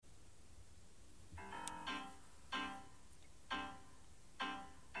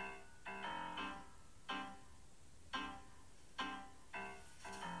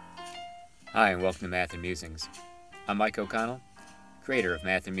Hi, and welcome to Math and Musings. I'm Mike O'Connell, creator of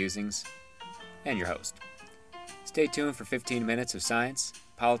Math and Musings, and your host. Stay tuned for 15 minutes of science,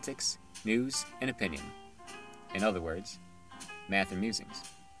 politics, news, and opinion. In other words, Math and Musings.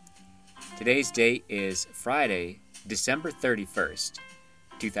 Today's date is Friday, December 31st,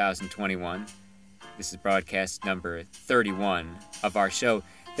 2021. This is broadcast number 31 of our show.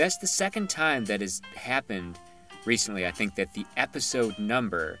 That's the second time that has happened recently. I think that the episode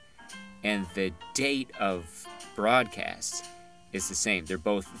number and the date of broadcast is the same. They're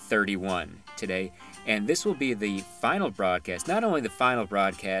both 31 today. And this will be the final broadcast, not only the final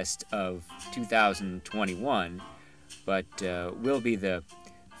broadcast of 2021, but will be the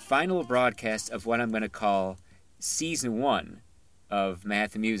final broadcast of what I'm going to call Season 1 of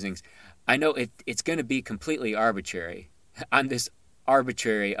Math and Musings. I know it's going to be completely arbitrary on this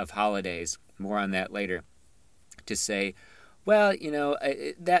arbitrary of holidays. More on that later. To say, well,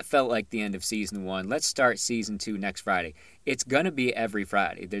 that felt like the end of Season 1. Let's start Season 2 next Friday. It's going to be every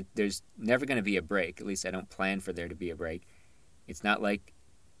Friday. There's never going to be a break. At least I don't plan for there to be a break. It's not like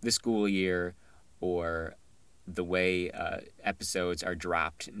the school year or the way episodes are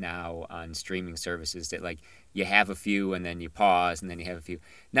dropped now on streaming services that, like, you have a few and then you pause and then you have a few.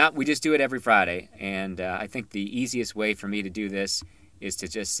 Now, we just do it every Friday. And I think the easiest way for me to do this is to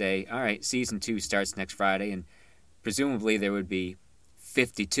just say, all right, Season 2 starts next Friday, and presumably there would be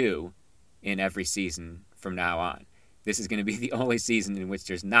 52 in every season from now on. This is going to be the only season in which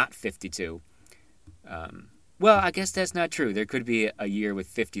there's not 52. Well, I guess that's not true. There could be a year with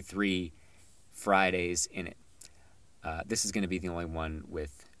 53 Fridays in it. This is going to be the only one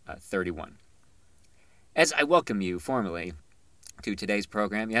with 31. As I welcome you formally to today's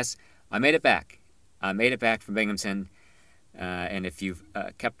program, yes, I made it back. I made it back from Binghamton. And if you've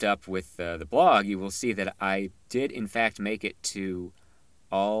kept up with the blog, you will see that I did, in fact, make it to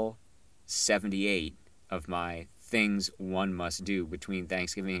all 78 of my things one must do between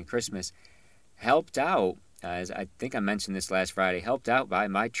Thanksgiving and Christmas. Helped out, as I think I mentioned this last Friday, helped out by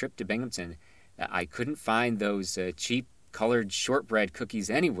my trip to Binghamton. I couldn't find those cheap colored shortbread cookies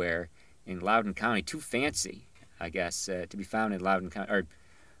anywhere in Loudoun County. Too fancy, I guess, to be found in Loudoun County. Or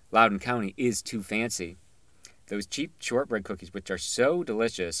Loudoun County is too fancy. Those cheap shortbread cookies, which are so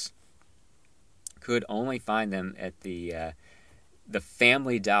delicious, could only find them at the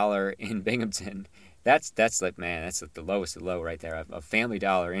Family Dollar in Binghamton. That's like, man, that's like the lowest of low right there. A Family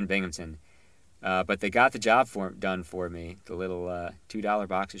Dollar in Binghamton. But they got the job done for me. The little $2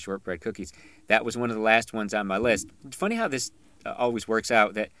 box of shortbread cookies. That was one of the last ones on my list. It's funny how this always works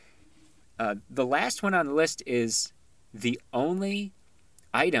out. That the last one on the list is the only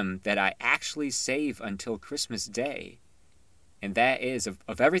item that I actually save until Christmas Day. And that is,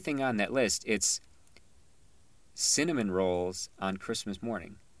 of everything on that list, it's cinnamon rolls on Christmas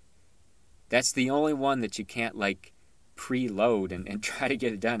morning. That's the only one that you can't, like, preload and try to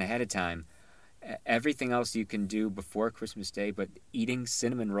get it done ahead of time. Everything else you can do before Christmas Day, but eating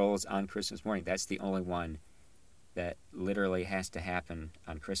cinnamon rolls on Christmas morning, that's the only one that literally has to happen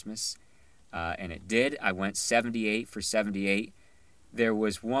on Christmas. And it did. I went 78 for 78. There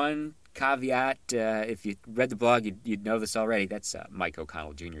was one caveat. If you read the blog, you'd know this already. That's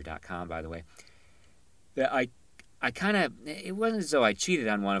MikeO'ConnellJr.com, by the way. That I kind of, it wasn't as though I cheated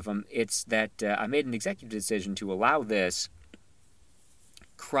on one of them. It's that I made an executive decision to allow this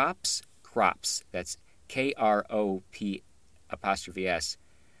Crops. That's KROP apostrophe S.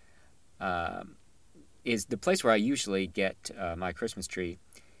 Is the place where I usually get my Christmas tree.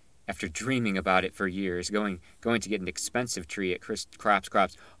 After dreaming about it for years, going to get an expensive tree at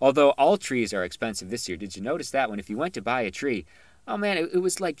Crops. Although all trees are expensive this year. Did you notice that one? If you went to buy a tree, oh man, it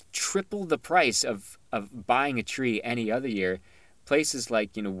was like triple the price of buying a tree any other year. Places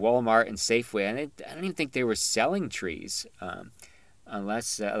like Walmart and Safeway, and I don't even think they were selling trees,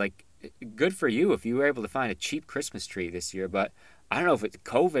 unless good for you if you were able to find a cheap Christmas tree this year. But I don't know if it's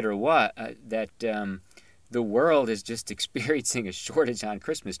COVID or what the world is just experiencing a shortage on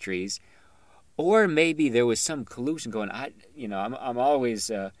Christmas trees, or maybe there was some collusion going. I'm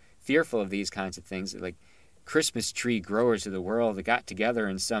always fearful of these kinds of things. Like Christmas tree growers of the world that got together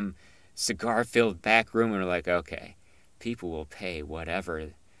in some cigar-filled back room and were like, okay, people will pay whatever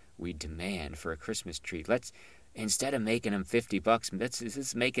we demand for a Christmas tree. Let's, instead of making them $50,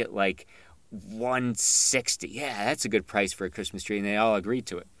 let's make it like $160. Yeah, that's a good price for a Christmas tree, and they all agreed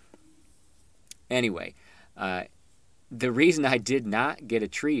to it. Anyway. The reason I did not get a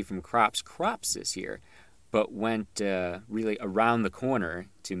tree from Crops this year, but went really around the corner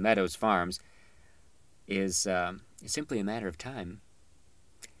to Meadows Farms, is simply a matter of time.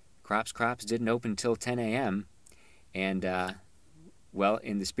 Crops didn't open until 10 a.m., and Well,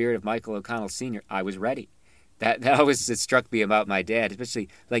 in the spirit of Michael O'Connell Sr., I was ready. That always struck me about my dad, especially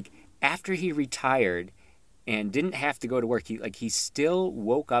like after he retired and didn't have to go to work. He still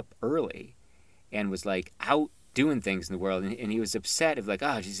woke up early and was like out doing things in the world, and he was upset of like,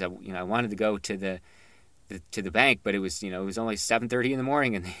 oh, geez, I wanted to go to the bank, but it was only 7:30 in the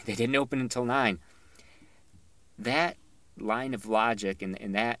morning, and they didn't open until 9. That line of logic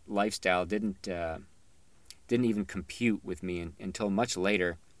and that lifestyle didn't even compute with me until much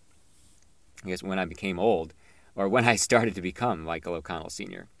later. I guess when I became old, or when I started to become Michael O'Connell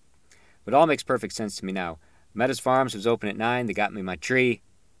Sr. But it all makes perfect sense to me now. Meadows Farms was open at 9. They got me my tree.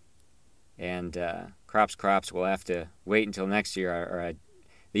 And Crops will have to wait until next year. Or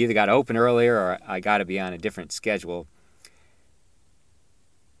they either got to open earlier or I got to be on a different schedule.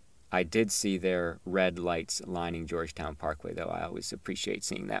 I did see their red lights lining Georgetown Parkway, though. I always appreciate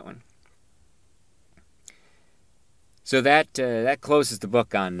seeing that one. So that closes the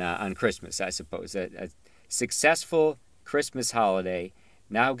book on Christmas, I suppose. A successful Christmas holiday.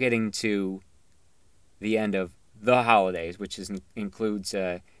 Now getting to the end of the holidays, which includes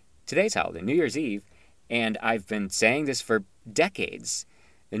today's holiday, New Year's Eve. And I've been saying this for decades.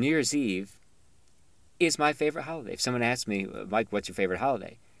 The New Year's Eve is my favorite holiday. If someone asks me, Mike, what's your favorite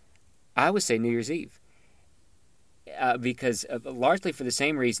holiday? I would say New Year's Eve. Because largely for the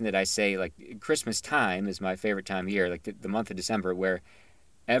same reason that I say, like, Christmas time is my favorite time of year, like the month of December, where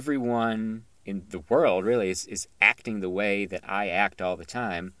everyone in the world really is acting the way that I act all the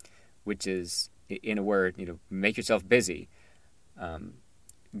time, which is, in a word, make yourself busy.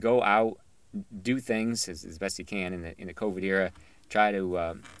 Go out, do things as best you can in the COVID era. Try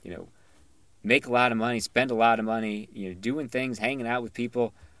to, make a lot of money, spend a lot of money, doing things, hanging out with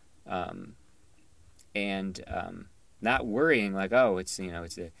people, and not worrying like, oh, it's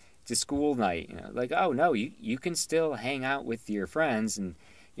a school night, like, oh no, you can still hang out with your friends. And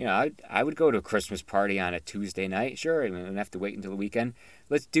I would go to a Christmas party on a Tuesday night. Sure, I don't have to wait until the weekend.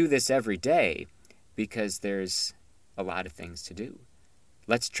 Let's do this every day because there's a lot of things to do.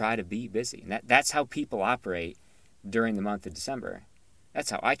 Let's try to be busy. And that's how people operate during the month of December. That's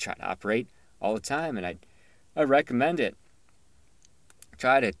how I try to operate all the time, and I recommend it.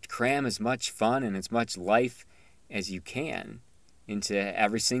 Try to cram as much fun and as much life as you can into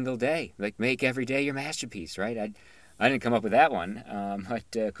every single day. Like, make every day your masterpiece, right? I didn't come up with that one,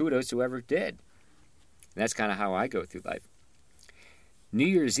 but kudos to whoever did. And that's kind of how I go through life. New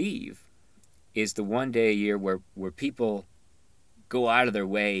Year's Eve is the one day a year where people go out of their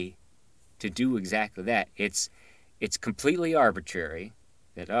way to do exactly that. It's completely arbitrary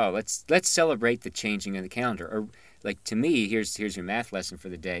that, oh, let's celebrate the changing of the calendar. Or, like, to me, here's your math lesson for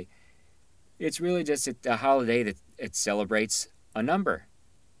the day. It's really just a holiday that it celebrates a number.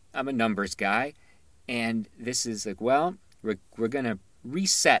 I'm a numbers guy, and this is like, well, we're going to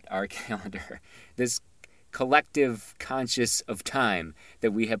reset our calendar. This collective conscious of time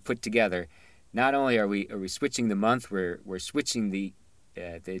that we have put together. Not only are we switching the month, we're switching the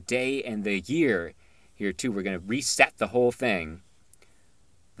day and the year here too. We're going to reset the whole thing.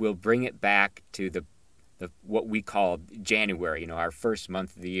 We'll bring it back to the what we call January, our first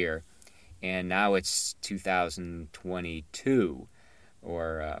month of the year, and now it's 2022,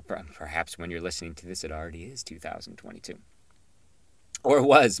 or perhaps when you're listening to this, it already is 2022, or it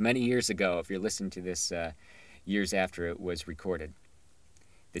was many years ago. If you're listening to this years after it was recorded.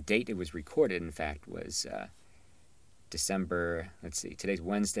 The date it was recorded, in fact, was December, let's see, today's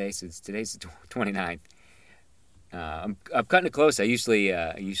Wednesday, so today's the 29th. I'm cutting it close. I usually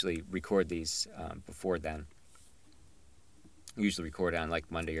record these before then. I usually record on like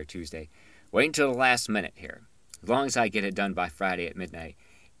Monday or Tuesday. Wait until the last minute here. As long as I get it done by Friday at midnight,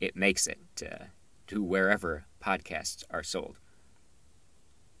 it makes it to wherever podcasts are sold.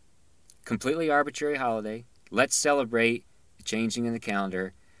 Completely arbitrary holiday. Let's celebrate the changing in the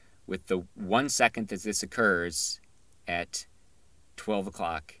calendar with the 1 second that this occurs at 12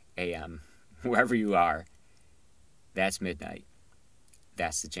 o'clock a.m., wherever you are. That's midnight.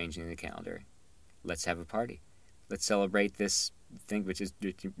 That's the changing in the calendar. Let's have a party. Let's celebrate this thing, which is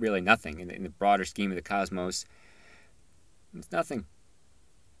really nothing in the broader scheme of the cosmos. It's nothing.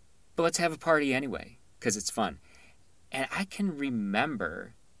 But let's have a party anyway, because it's fun. And I can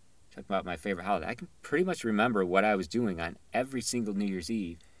remember, talking about my favorite holiday, I can pretty much remember what I was doing on every single New Year's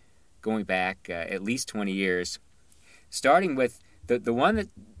Eve, going back at least 20 years, starting with the one that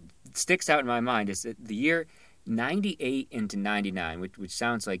sticks out in my mind is the year 98 into 99, which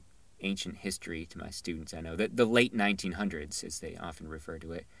sounds like ancient history to my students. I know the late 1900s, as they often refer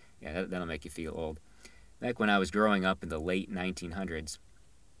to it. Yeah, that'll make you feel old. Back when I was growing up in the late 1900s,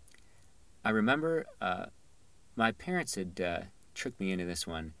 I remember my parents had tricked me into this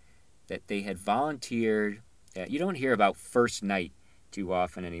one, that they had volunteered. You don't hear about First Night too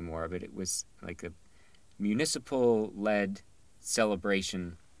often anymore, but it was like a municipal-led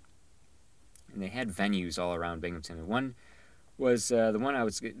celebration, and they had venues all around Binghamton. And one was the one I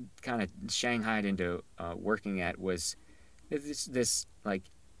was kind of shanghaied into working at was this like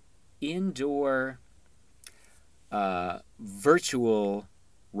indoor virtual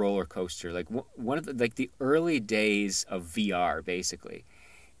roller coaster, like one of the early days of VR, basically.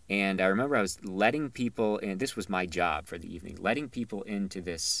 And I remember I was letting people in. This was my job for the evening, letting people into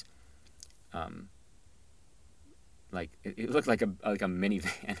this. Like it looked like a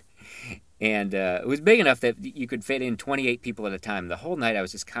minivan, and it was big enough that you could fit in 28 people at a time. The whole night I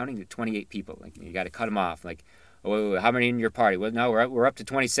was just counting to 28 people. Like, you got to cut them off. Like, oh, how many in your party? Well, no, we're up to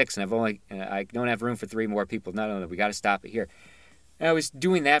 26, and I don't have room for 3 more people. No, we got to stop it here. And I was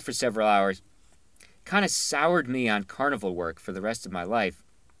doing that for several hours. Kind of soured me on carnival work for the rest of my life.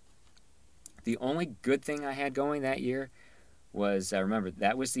 The only good thing I had going that year was, I remember,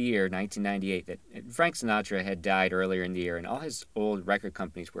 that was the year, 1998, that Frank Sinatra had died earlier in the year, and all his old record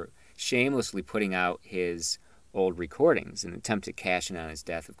companies were shamelessly putting out his old recordings in an attempt to cash in on his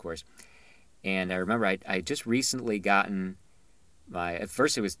death, of course. And I remember I just recently gotten at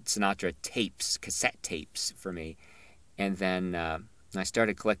first it was Sinatra tapes, cassette tapes for me, and then I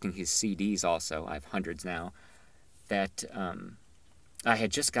started collecting his CDs also. I have hundreds now. That I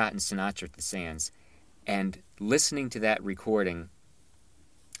had just gotten Sinatra at the Sands, and listening to that recording,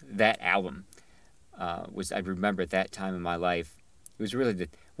 that album, I remember at that time in my life, it was really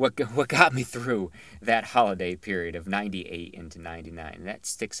what got me through that holiday period of 98 into 99. And that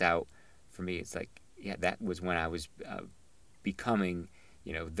sticks out for me. It's like, yeah, that was when I was becoming,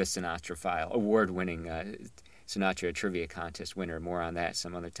 the Sinatra-phile, award-winning Sinatra Trivia Contest winner. More on that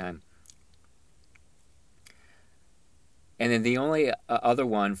some other time. And then the only other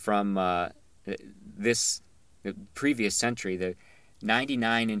one from the previous century, the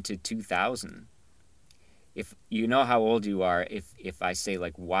 99 into 2000. If you know how old you are, if I say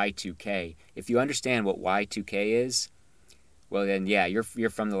like Y2K, if you understand what Y2K is, well then yeah, you're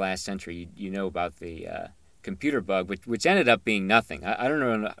from the last century. You know about the computer bug, which ended up being nothing. I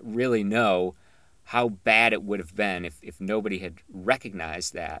don't really know how bad it would have been if nobody had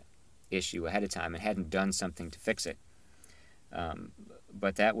recognized that issue ahead of time and hadn't done something to fix it.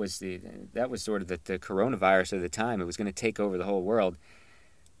 But that was sort of the coronavirus of the time. It was going to take over the whole world.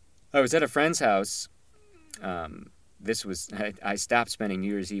 I was at a friend's house. I stopped spending New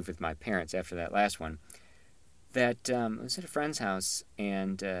Year's Eve with my parents after that last one. I was at a friend's house,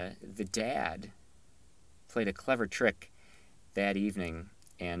 and the dad played a clever trick that evening.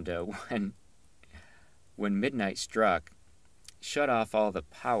 And when midnight struck, shut off all the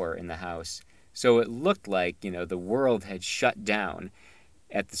power in the house. So it looked like, the world had shut down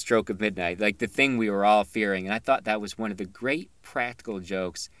at the stroke of midnight, like the thing we were all fearing. And I thought that was one of the great practical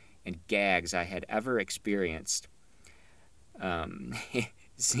jokes and gags I had ever experienced.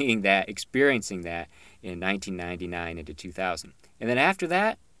 Experiencing that in 1999 into 2000. And then after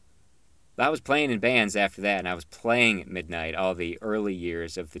that, I was playing in bands after that, and I was playing at midnight all the early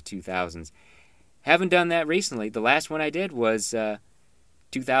years of the 2000s. Haven't done that recently. The last one I did was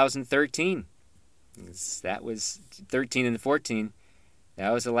 2013. That was 13 and 14.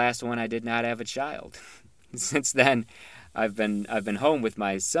 That was the last one I did not have a child. Since then, I've been home with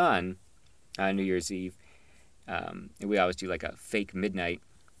my son on New Year's Eve. We always do like a fake midnight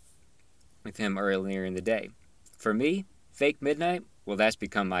with him earlier in the day. For me, fake midnight, well, that's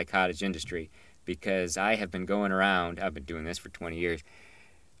become my cottage industry, because I have been going around. I've been doing this for 20 years.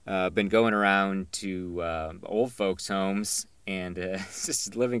 Been going around to old folks' homes and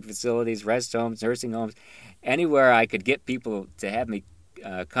assisted living facilities, rest homes, nursing homes, anywhere I could get people to have me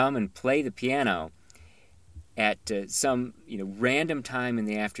come and play the piano at some random time in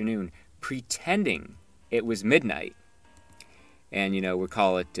the afternoon, pretending it was midnight. And we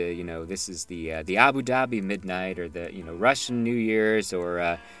call it this is the Abu Dhabi midnight, or the Russian New Year's,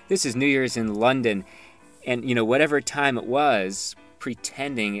 or this is New Year's in London, and whatever time it was,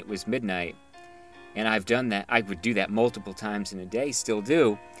 pretending it was midnight. And I've done that. I would do that multiple times in a day, still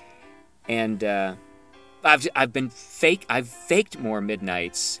do. And I've faked more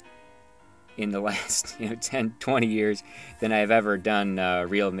midnights in the last 10, 20 years than I've ever done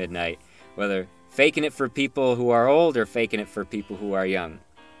real midnight, whether faking it for people who are old or faking it for people who are young.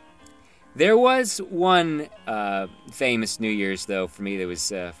 There was one famous New Year's, though, for me that was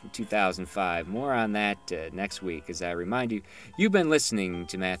from 2005. More on that next week. As I remind you, you've been listening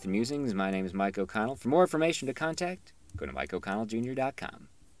to Math and Musings. My name is Mike O'Connell. For more information to contact, go to MikeO'ConnellJr.com.